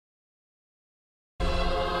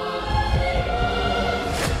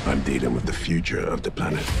I'm dealing with the future of the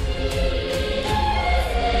planet.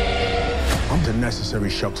 I'm the necessary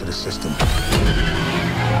shock to the system.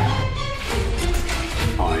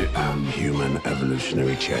 I am human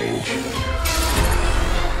evolutionary change.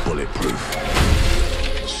 Bulletproof.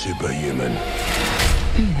 Superhuman.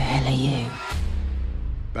 Who the hell are you?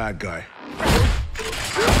 Bad guy.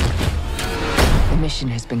 The mission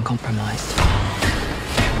has been compromised.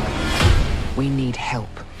 We need help.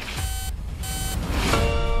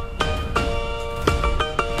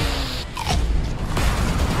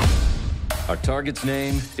 Our target's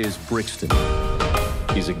name is Brixton.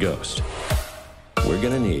 He's a ghost. We're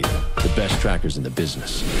gonna need the best trackers in the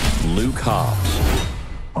business. Luke Hobbs.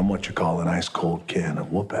 I'm what you call an ice-cold can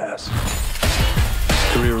of whoop-ass.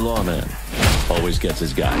 Career lawman. Always gets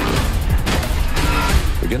his guy.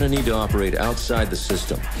 We're gonna need to operate outside the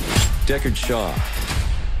system. Deckard Shaw.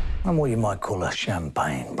 I'm what you might call a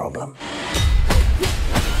champagne problem.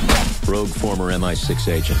 Rogue former MI6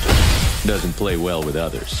 agent. Doesn't play well with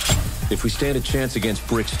others. If we stand a chance against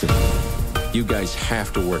Brixton, you guys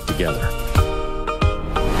have to work together.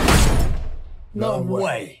 No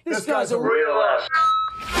way. This guy's a real ass.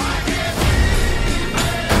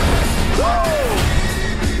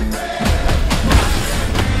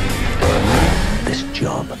 This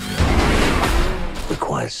job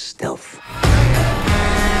requires stealth.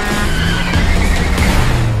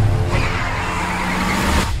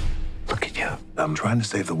 Look at you. I'm trying to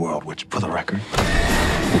save the world, which, for the record,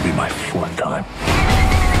 will be my 4th time.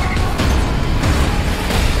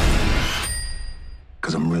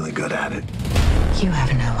 Because I'm really good at it. You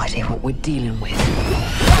have no idea what we're dealing with.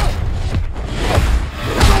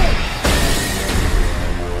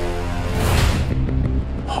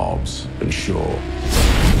 Hobbs and Shaw.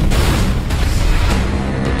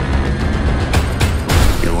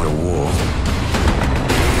 You want a war?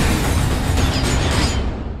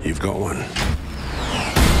 You've got one.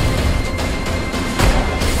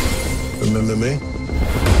 Remember me?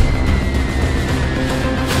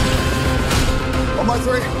 On my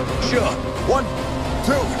 3. Sure. 1,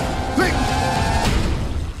 2, 3.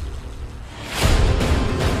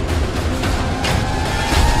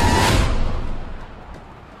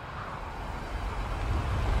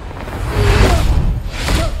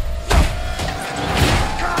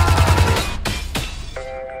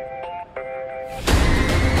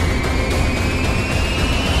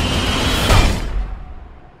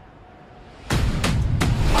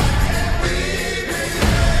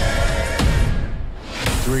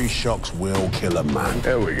 Three shocks will kill a man.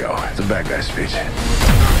 There we go. It's a bad guy speech.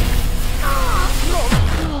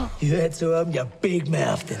 You had to open your big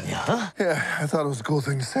mouth, didn't you, huh? Yeah, I thought it was a cool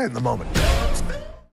thing to say in the moment.